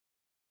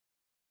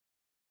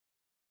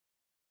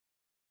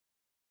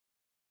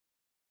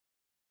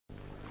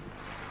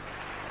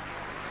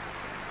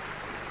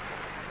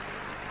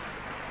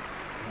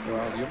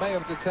Well, you may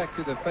have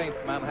detected a faint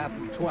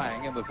Manhattan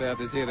twang in the fair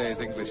Desiree's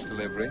English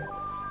delivery.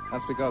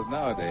 That's because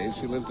nowadays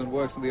she lives and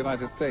works in the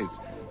United States,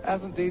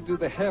 as indeed do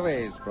the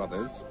Herreys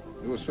brothers,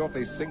 who will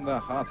shortly sing their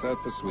hearts out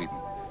for Sweden.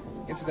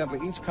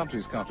 Incidentally, each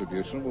country's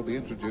contribution will be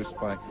introduced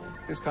by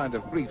this kind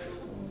of brief,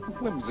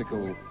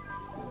 whimsical,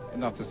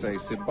 not to say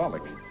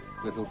symbolic,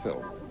 little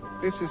film.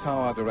 This is how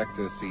our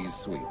director sees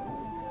Sweden.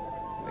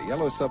 A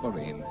yellow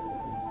submarine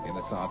in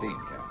a sardine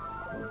can.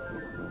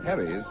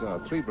 Herreys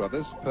are three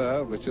brothers,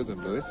 Per, Richard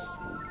and Louis.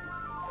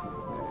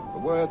 The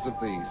words of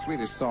the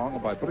Swedish song are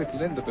by Britt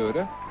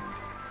Lindebøde.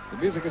 The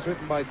music is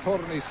written by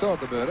Torni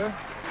Söderberg.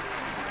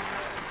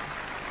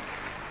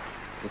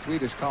 The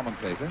Swedish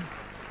commentator.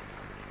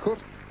 Kurt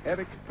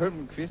Erik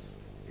Hörnqvist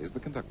is the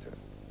conductor.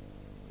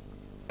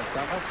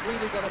 Now that's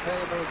really going to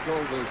pay in those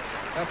gold boots.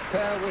 That's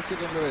Per, Richard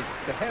and Louis,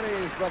 the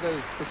Herreys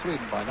brothers for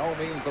Sweden. By no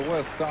means the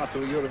worst start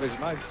to a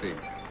Eurovision I've seen.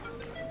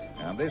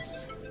 And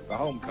this, the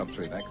home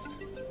country next.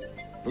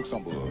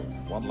 Luxembourg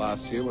won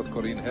last year with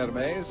Corinne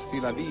Hermes, Si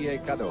la vie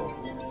est cadeau.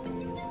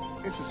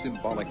 This is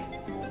symbolic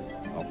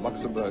of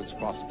Luxembourg's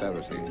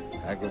prosperity.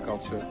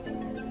 Agriculture,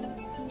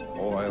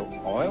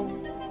 oil,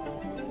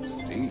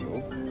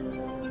 steel,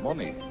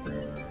 money.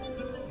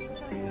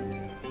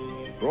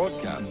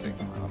 Broadcasting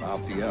on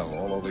RTL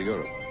all over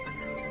Europe.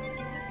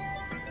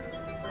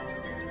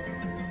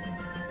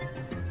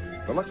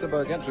 The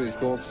Luxembourg entry is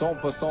called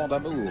 100%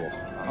 d'amour,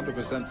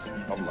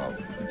 100% of love.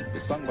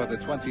 It's sung by the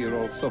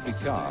 20-year-old Sophie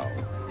Carl.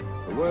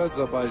 The words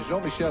are by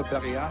Jean-Michel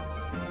Perriat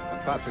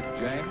and Patrick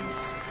James.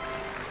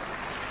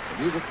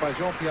 The music by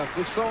Jean-Pierre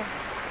Dussault.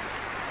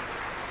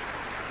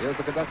 Here's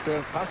the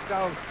conductor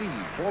Pascal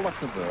Steve for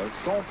Luxembourg,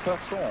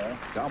 100%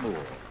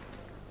 d'amour,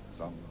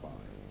 sung by.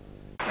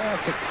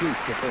 That's a cute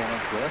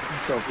performance there from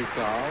Sophie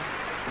Carl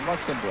from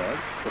Luxembourg,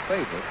 the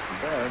favourites.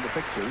 And there in the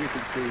picture you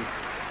can see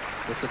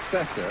the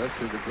successor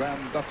to the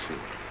Grand Duchy.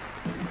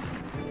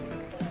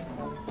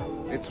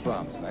 It's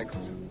France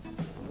next.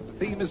 The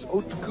theme is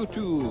haute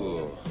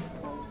couture,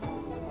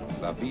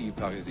 la vie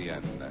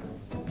parisienne.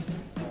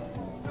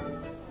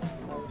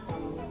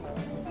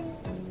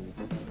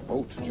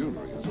 Haute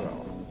jewelry as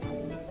well.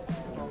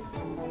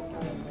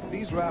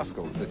 These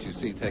rascals that you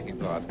see taking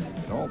part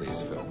in all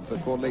these films are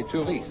called les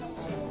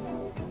touristes.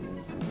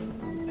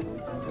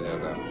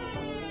 They're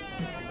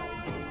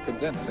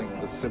condensing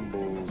the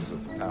symbols of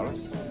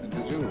Paris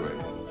into jewelry.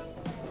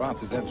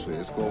 France's entry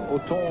is called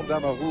Autant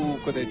d'amour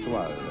que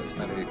d'étoiles, as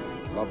many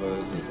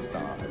lovers as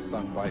stars,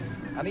 sung by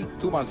Annick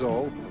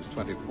Toumazeau, who's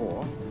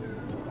 24.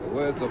 The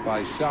words are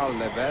by Charles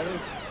Level.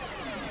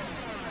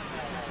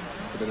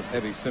 A bit of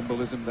heavy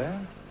symbolism there.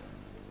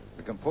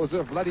 The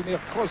composer Vladimir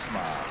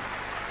Kosma.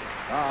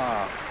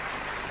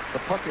 The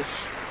puckish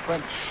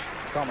French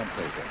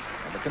commentator.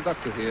 And the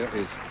conductor here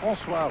is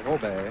François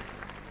Robert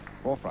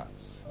for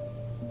France.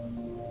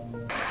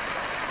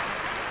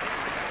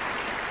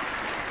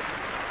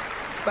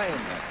 Spain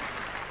next.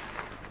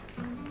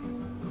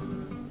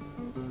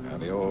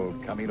 And the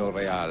old Camino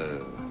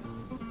Real.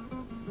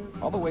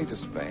 On the way to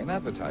Spain,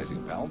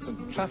 advertising panels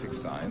and traffic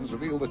signs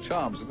reveal the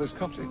charms of this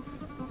country.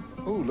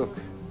 Oh, look.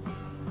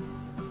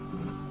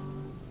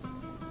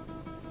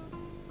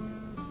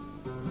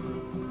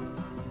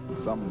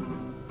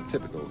 Some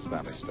typical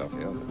Spanish stuff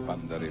here, the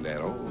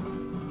banderilero.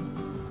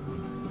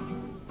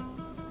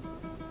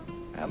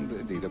 And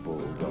indeed a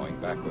bull going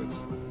backwards.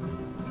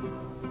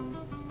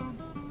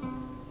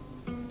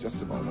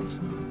 Just a moment,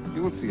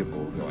 you will see a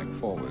bull going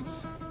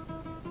forwards.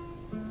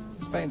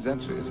 Spain's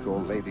entry is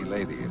called Lady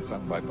Lady. It's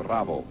sung by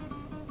Bravo.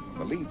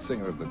 The lead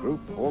singer of the group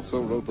also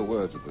wrote the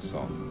words of the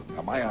song,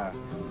 Amaya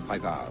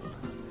Faidal.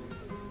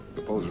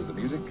 The composer of the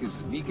music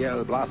is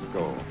Miguel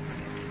Blasco.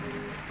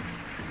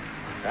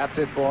 That's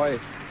it, boy.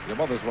 Your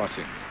mother's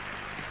watching.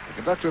 The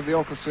conductor of the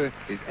orchestra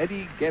is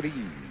Eddie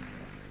Guerin.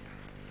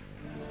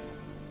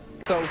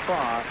 So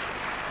far,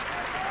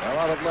 they're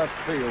out of left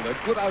field. A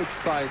good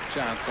outside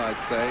chance, I'd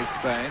say,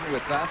 Spain,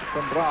 with that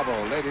from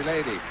Bravo, Lady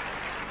Lady.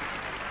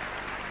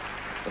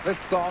 The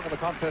fifth song of the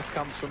contest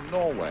comes from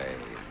Norway.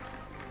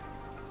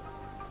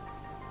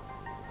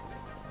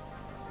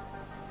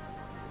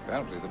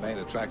 Apparently the main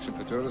attraction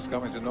for tourists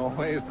coming to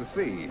Norway is the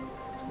sea.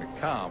 It's a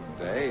calm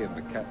day in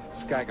the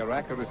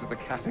Skagerrak, or is it the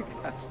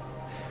Kattegat?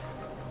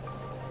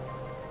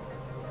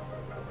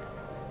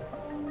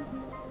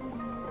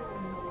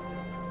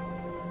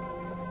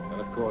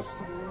 And of course,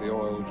 the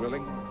oil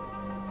drilling.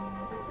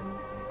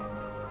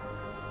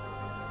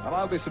 And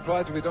I'll be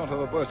surprised if we don't have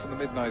a burst in the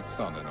midnight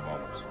sun in a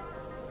moment.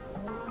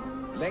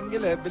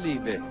 Lenge leve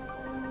livet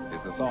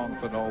is the song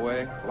for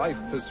Norway.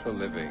 Life is for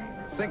living.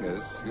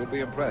 Singers you'll be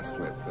impressed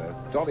with.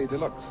 Dolly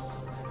Deluxe.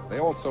 They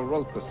also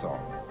wrote the song.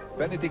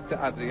 Benedicte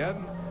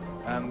Adrian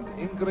and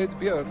Ingrid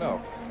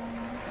Bjørnov.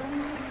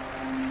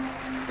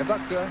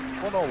 Conductor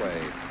for Norway,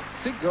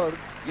 Sigurd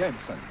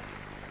Jensen.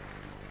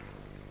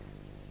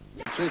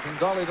 Entry from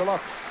Dolly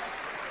Deluxe,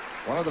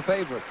 one of the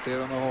favorites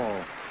here in the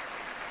hall.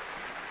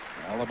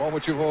 Well, the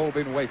moment you've all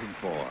been waiting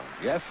for.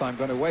 Yes, I'm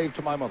going to wave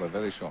to my mother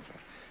very shortly.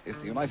 It's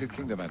the United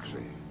Kingdom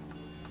entry.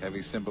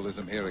 Heavy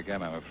symbolism here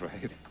again, I'm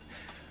afraid.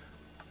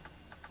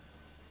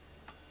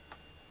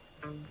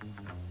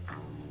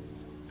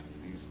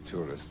 These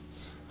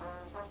tourists,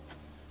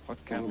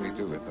 what can we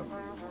do with them?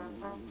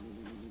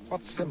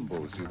 What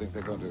symbols do you think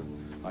they're going to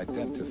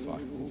identify?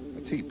 Ooh,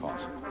 a teapot.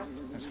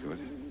 That's good.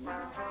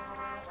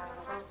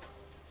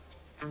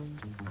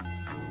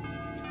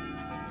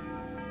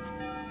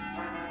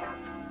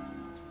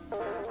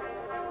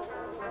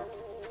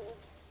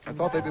 I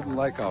thought they didn't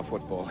like our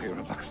football here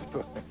in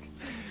Luxembourg.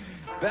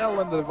 Bell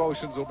and the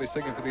Devotions will be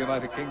singing for the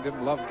United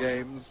Kingdom, Love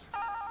Games.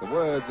 The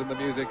words and the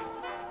music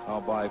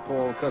are by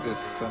Paul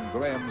Curtis and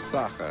Graham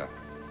Sacher.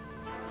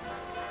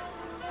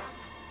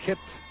 Kit,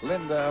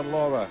 Linda and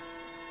Laura.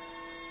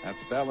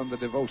 That's Bell and the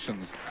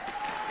Devotions.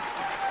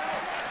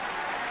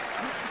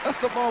 That's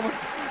the moment.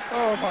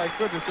 Oh my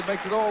goodness, it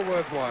makes it all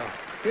worthwhile.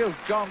 Here's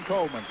John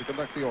Coleman to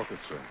conduct the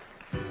orchestra.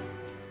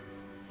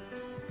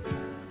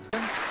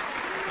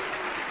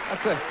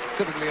 That's a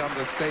typically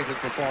understated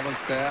performance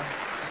there.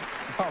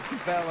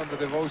 Bell and the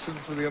Devotions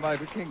for the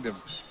United Kingdom.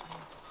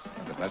 I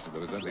can't imagine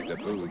there was anything to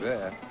boo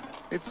there.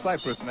 It's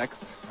Cyprus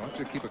next. I want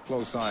you to keep a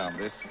close eye on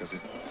this because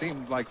it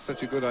seemed like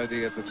such a good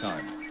idea at the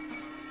time.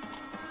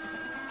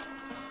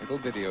 Little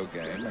video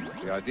game, and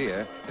the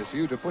idea is for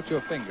you to put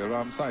your finger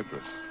on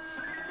Cyprus.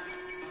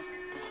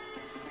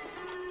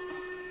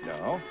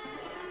 No.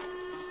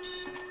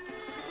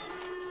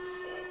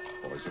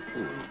 Boy's a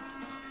fool.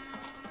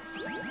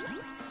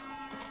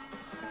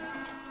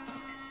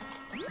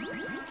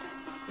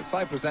 The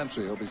Cyprus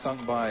entry will be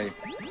sung by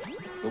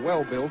the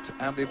well-built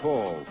Andy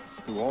Ball,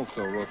 who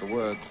also wrote the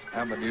words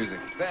and the music.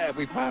 There,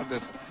 we found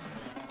it.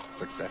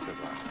 Success at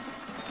last.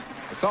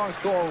 The song's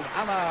called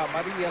Anna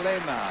Maria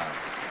Elena.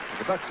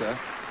 The conductor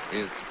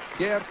is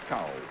Pierre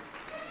Cow.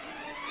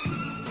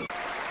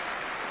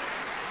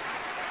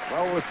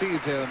 Well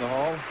received here in the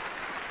hall.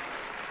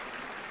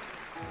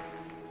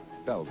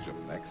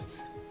 Belgium next.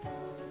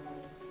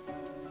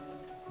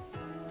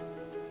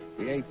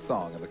 The 8th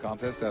song in the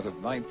contest out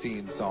of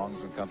 19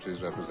 songs and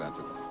countries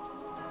represented.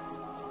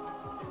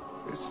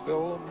 This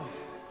film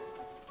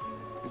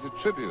is a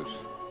tribute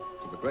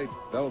to the great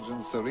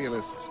Belgian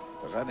surrealist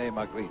René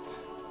Magritte.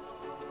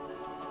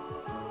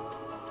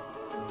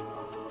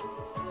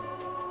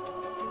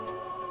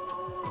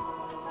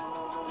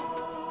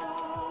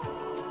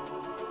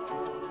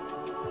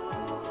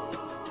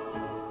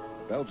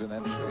 The Belgian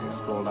entry is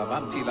called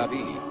Avanti la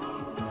vie,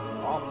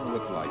 On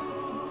with Life.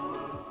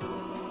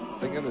 The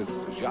singer is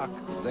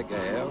Jacques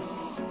Zegers,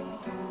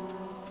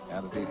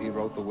 and indeed he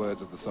wrote the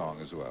words of the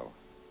song as well.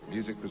 The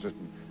music was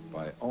written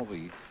by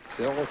Henri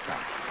Serota.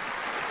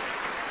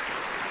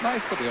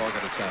 Nice that we all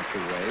get a chance to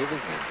wave,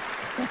 isn't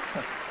it?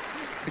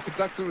 The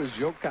conductor is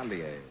Jo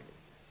Callier.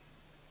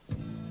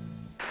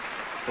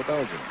 The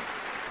Belgians.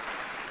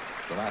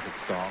 Dramatic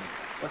song.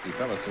 Lucky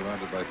fella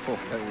surrounded by 4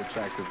 very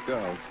attractive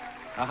girls.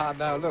 Aha,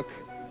 now look.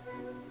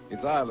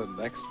 It's Ireland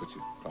next, but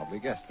you probably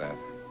guessed that.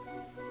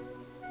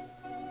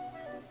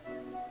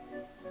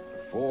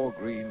 4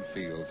 green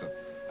fields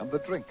and the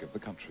drink of the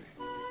country.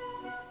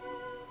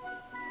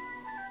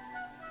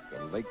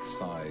 The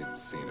lakeside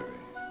scenery.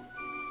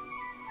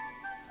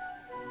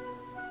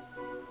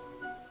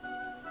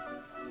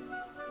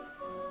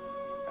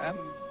 And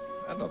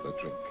another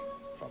drink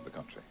from the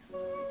country.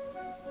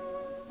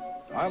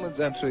 Ireland's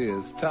entry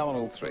is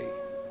Terminal 3.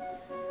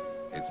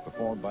 It's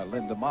performed by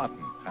Linda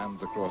Martin,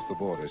 Hands Across the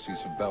Border.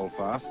 She's from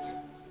Belfast.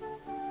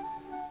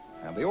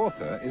 And the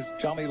author is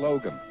Johnny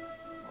Logan,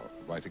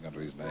 writing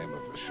under his name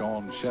of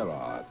Sean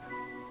Sherrard.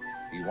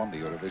 He won the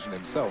Eurovision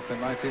himself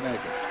in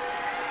 1980.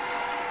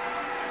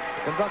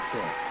 The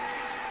conductor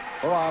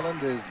for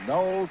Ireland is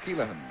Noel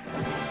Keelan.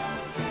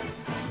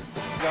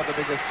 Got the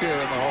biggest cheer in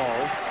the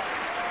hall.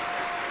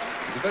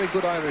 It was a very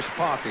good Irish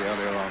party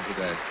earlier on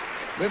today.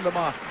 Linda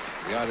Martin,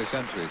 the Irish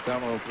entry,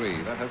 Terminal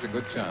 3. That has a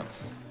good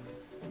chance.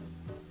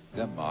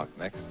 Denmark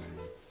next.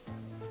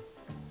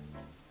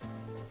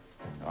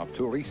 Our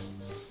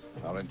tourists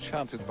are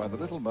enchanted by the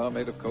Little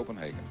Mermaid of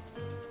Copenhagen.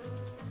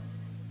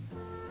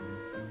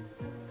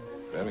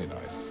 Very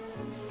nice.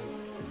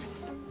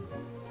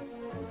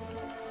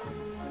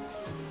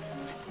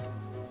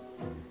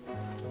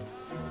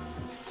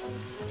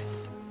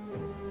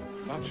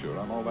 Not sure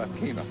I'm all that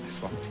keen on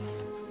this one.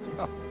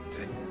 Oh,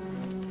 dear.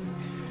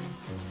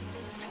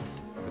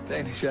 The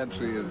Danish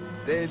entry is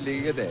De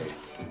Liga Day.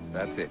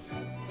 That's it.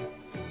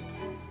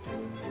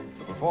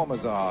 The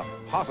performers are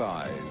Hot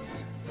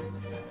Eyes.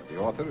 The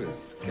author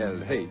is Kel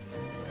Heid.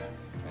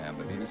 And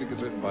the music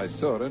is written by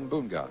Søren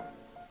Bunga,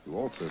 who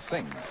also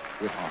sings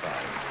with Hot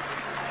Eyes.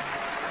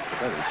 A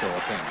very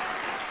sore thing.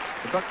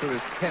 The conductor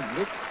is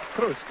Henrik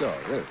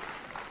Kroosgaard.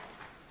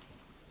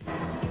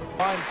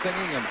 Fine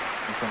singing and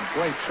some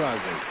great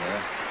trousers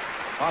there.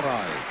 Hot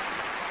Eyes.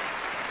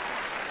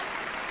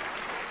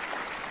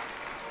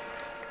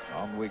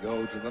 On we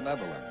go to the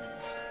Netherlands.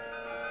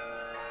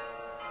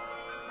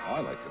 I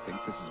like to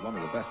think this is one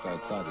of the best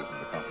outsiders in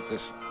the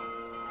competition.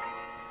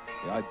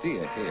 The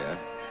idea here,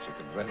 as you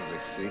can readily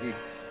see,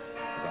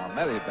 is our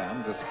merry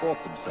band to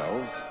sport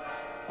themselves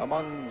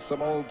among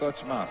some old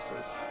Dutch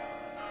masters.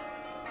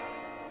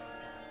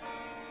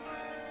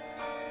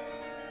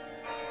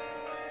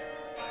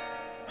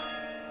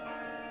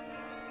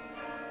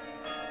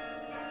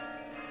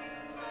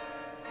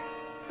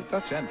 The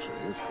Dutch entry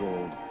is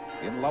called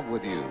In Love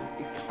With You,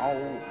 Ik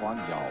hou van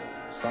jou,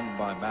 sung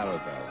by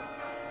Maribel.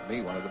 For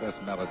me, one of the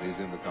best melodies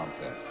in the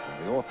contest.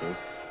 And the authors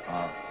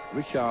are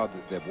Richard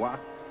Desbois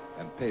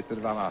and Peter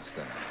van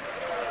Asten.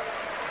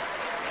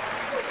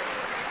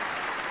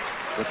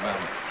 Good man.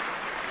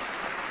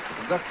 The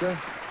conductor,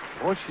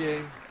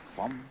 Roger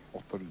van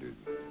Otterloo.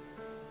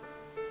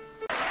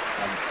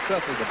 And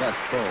certainly the best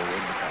bow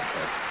in the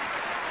contest.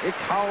 Ik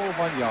hou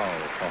van jou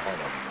for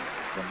Holland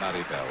from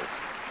Maribel.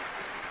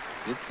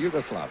 It's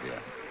Yugoslavia.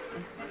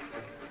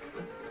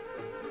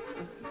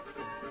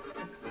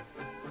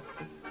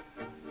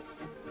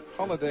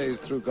 Holidays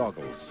through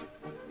goggles.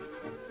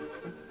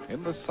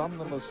 In the sun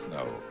and the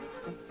snow.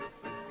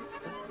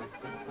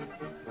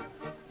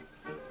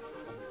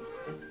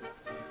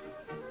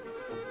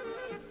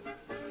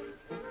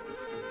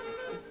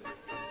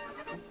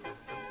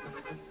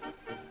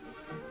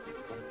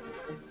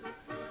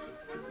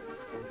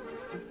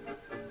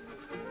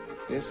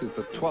 This is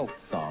the 12th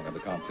song in the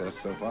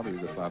contest so far, the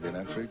Yugoslavian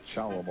entry,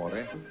 Ciao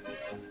Amore,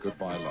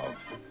 Goodbye Love.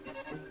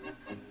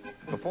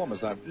 The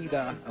performers are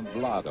Ida and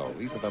Vlado.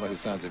 He's the fellow who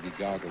sounds if he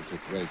gargles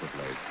with razor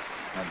blades.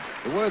 And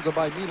the words are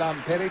by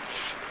Milan Peric.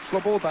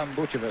 Slobodan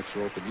Bucevic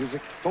wrote the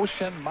music.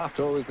 Toshen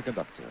Mato is the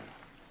conductor.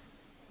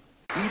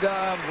 Ida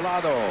and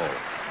Vlado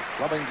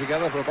clubbing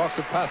together for a box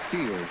of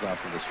pastilles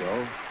after the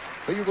show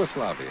for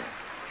Yugoslavia.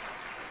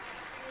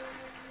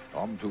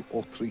 On to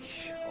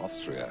Autriche,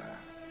 Austria.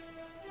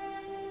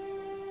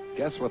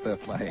 Guess what they're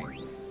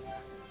playing?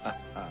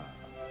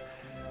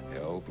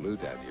 The old Blue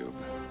Danube.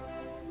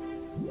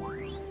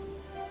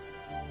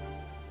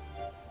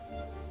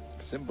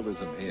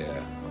 Symbolism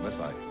here, unless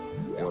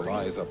your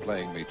eyes are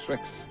playing me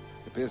tricks,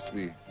 appears to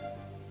be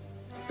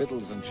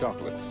fiddles and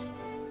chocolates.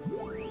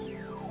 Or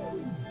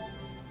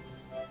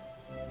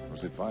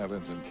is it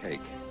violins and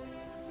cake?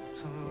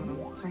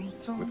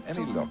 With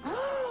any luck,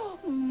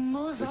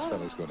 this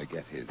fella's going to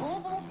get his. The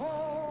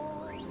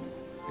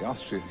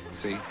Austrian,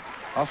 see,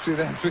 Austrian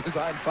entry is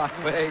Einfach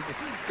Weg,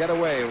 Get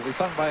Away. It will be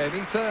sung by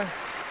Anita.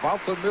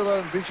 Walter Müller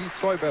and Brigitte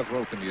Seubert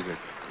wrote the music.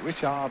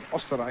 Richard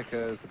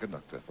Osterreicher is the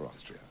conductor for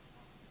Austria.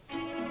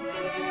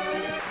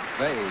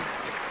 Vague.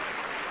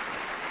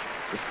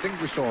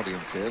 Distinguished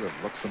audience here of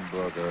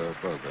Luxemburger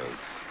burgers.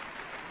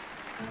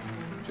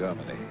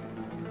 Germany.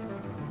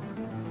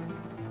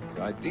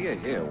 The idea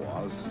here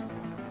was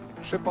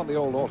trip on the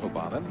old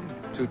Autobahnen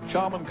to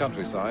charming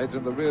countrysides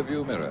in the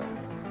rearview mirror.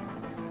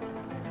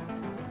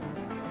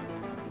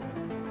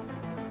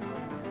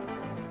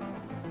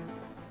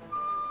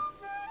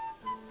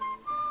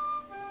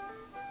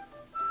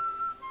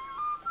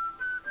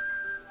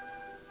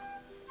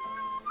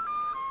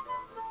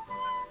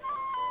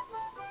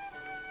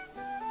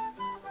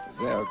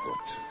 Sehr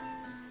gut.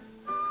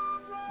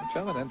 The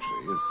German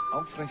entry is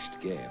Aufrecht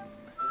gehen.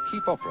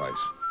 Keep upright.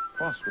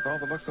 What, with all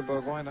the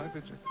Luxembourg wine, I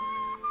bet you?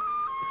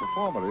 The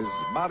performer is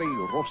Marie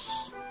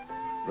Ross,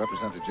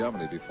 represented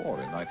Germany before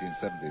in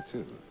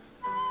 1972.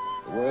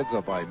 The words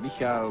are by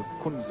Michael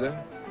Kunze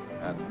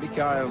and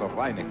Michael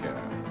Reinecke.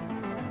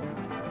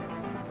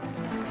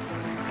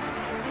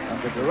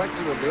 And the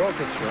director of the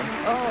orchestra,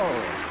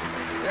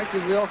 the director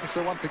of the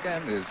orchestra once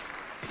again is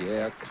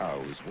Pierre Cow,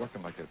 who's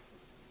working like a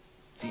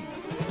demon.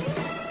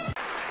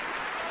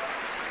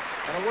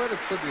 And a word of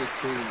tribute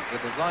to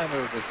the designer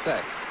of the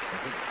set. I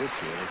think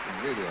this year has been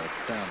really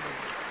outstanding.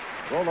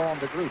 Roland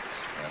de Groot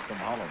from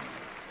Holland.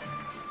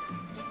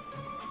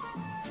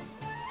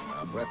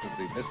 A breath of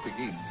the Mystic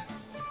East.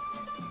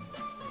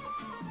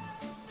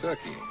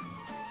 Turkey.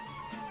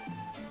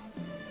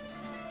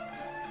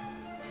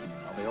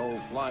 On the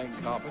old flying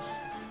carpet.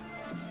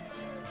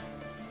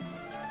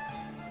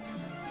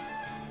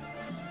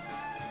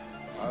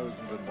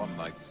 Thousand and One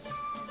Nights.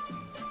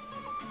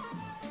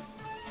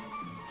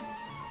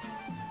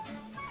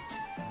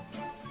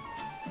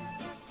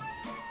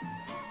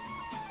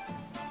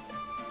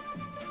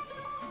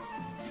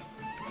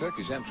 The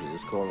Turkish entry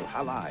is called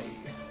Halay,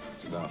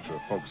 which is after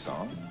a folk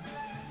song.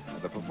 And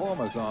the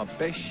performers are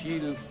 5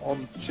 yıl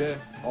önce,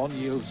 10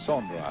 yıl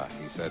sonra,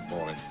 he said,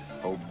 more in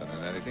hope than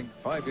in anything.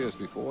 5 years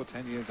before,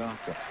 10 years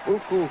after.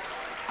 Uku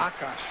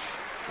Akash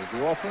is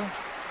the author.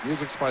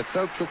 Music's by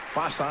Selçuk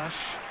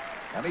Basash,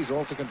 and he's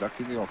also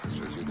conducting the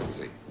orchestra, as you can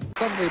see.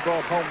 Suddenly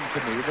brought home to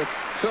me that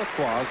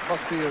turquoise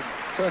must be a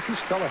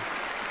Turkish color.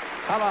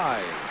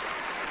 Halay.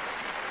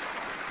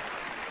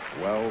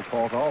 Well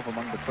thought of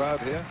among the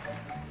crowd here.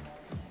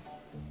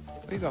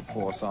 We've got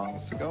 4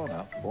 songs to go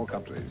now, 4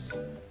 countries.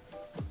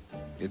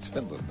 It's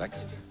Finland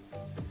next.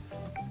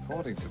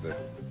 According to the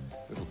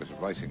little bit of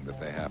writing that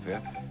they have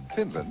here,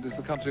 Finland is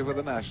the country where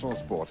the national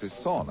sport is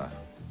sauna.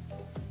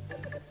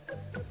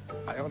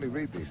 I only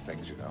read these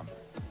things, you know.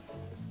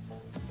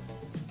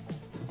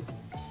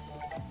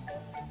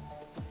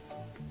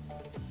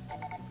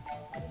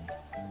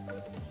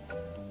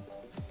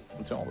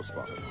 It's all a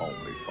spot of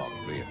homely fun,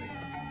 really.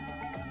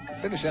 The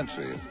Finnish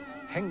entry is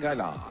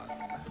Hengailan,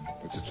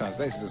 which is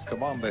translated as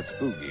Come On, Let's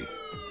Boogie.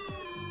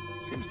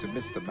 Seems to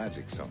miss the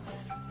magic somewhat.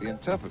 The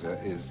interpreter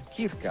is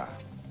Kirka.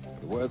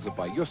 The words are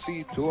by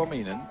Jussi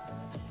Tuominen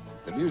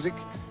The music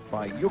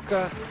by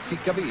Jukka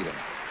Sikavira.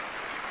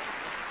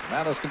 The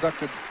man has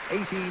conducted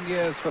 18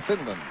 years for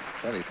Finland.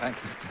 Very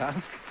thankless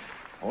task.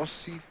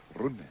 Ossi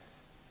Runne.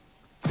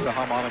 The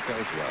harmonica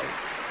as well.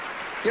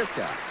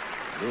 Kirka,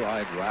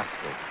 Blue-Eyed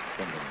Rascal,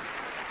 Finland.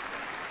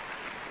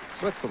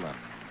 Switzerland.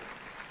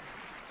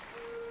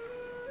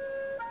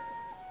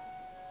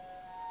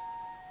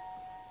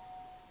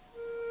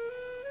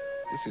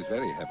 This is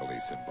very heavily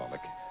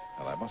symbolic,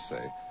 and I must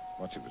say,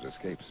 much of it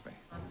escapes me.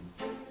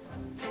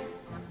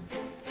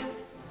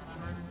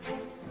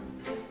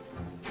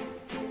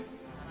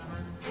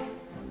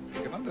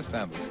 You can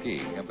understand the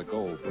skiing and the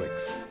gold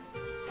bricks.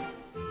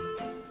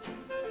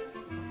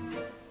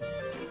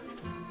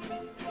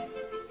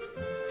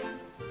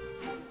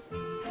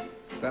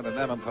 It's that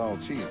Emmental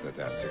cheese they're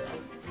dancing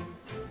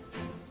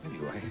on.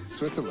 Anyway,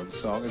 Switzerland's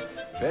song is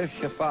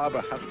Welche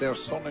Farbe hat der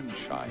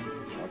Sonnenschein?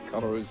 What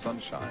color is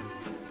sunshine?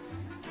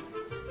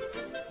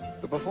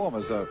 The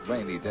performers are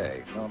Rainy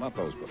Day. No, not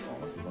those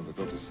performers, the ones that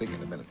go to sing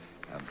in a minute.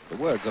 And the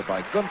words are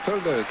by Gunther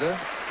Löser,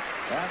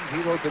 and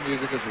he wrote the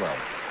music as well.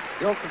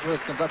 The orchestra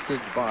is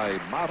conducted by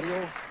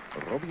Mario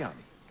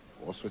Robiani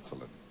for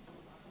Switzerland.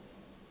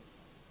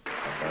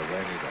 And by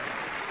Rainy Day.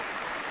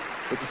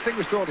 The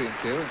distinguished audience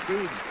here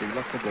includes the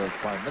Luxembourg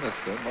Prime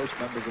Minister, most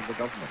members of the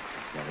government,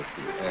 as well as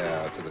the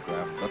heir to the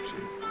Grand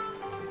Duchy.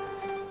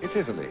 It's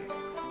Italy.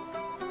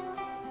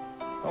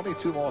 Only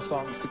 2 more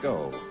songs to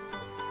go.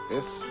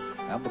 This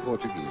and the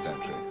Portuguese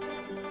entry.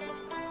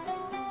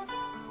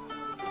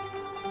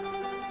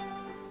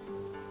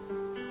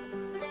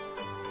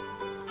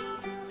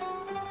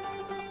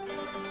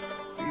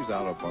 These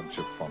are a bunch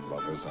of fun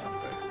lovers,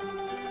 aren't they?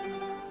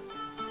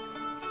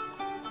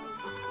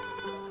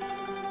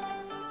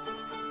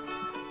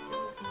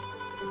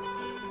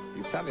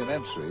 The Italian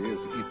entry is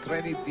I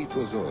treni di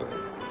Tosur,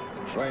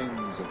 the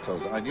trains of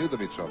Tosur. I knew there'd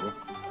be trouble.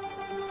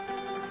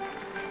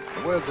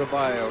 The words are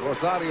by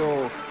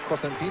Rosario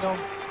Cosentino.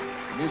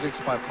 The music's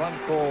by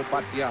Franco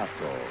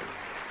Battiato.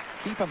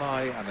 Keep an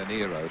eye and an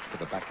ear out for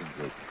the backing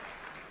group.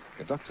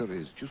 The conductor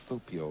is Giusto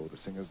Pio, the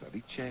singers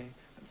Alice and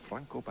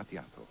Franco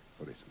Battiato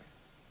for Italy.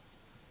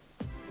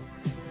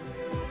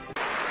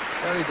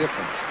 Very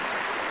different.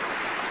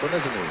 From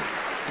Italy,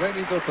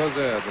 Treni do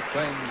Tosur, the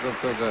trains of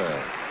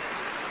Tosur.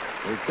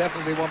 We've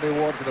definitely won the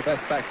award for the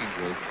best backing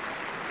group.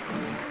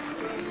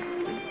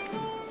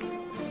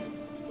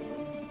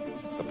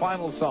 The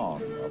final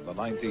song of the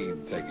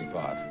 19 taking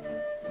part.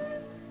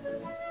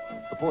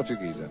 The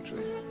Portuguese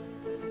entry.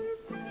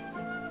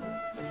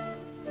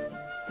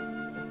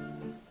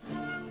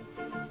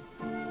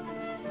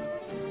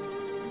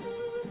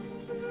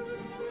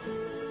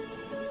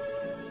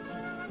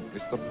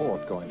 It's the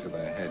port going to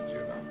their head, you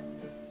know.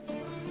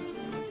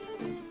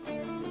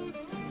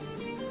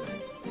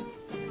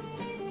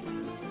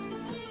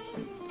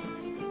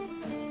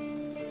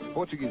 The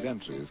Portuguese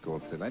entry is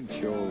called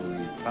Silêncio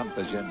e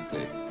Tanta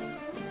Gente.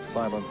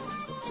 Silence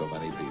and so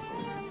many people.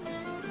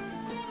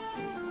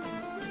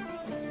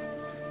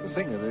 The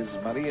singer is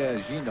Maria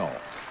Gino.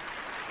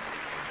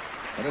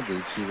 And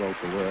indeed, she wrote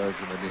the words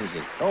and the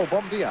music. Oh,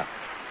 bom dia.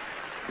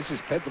 This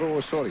is Pedro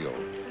Osorio.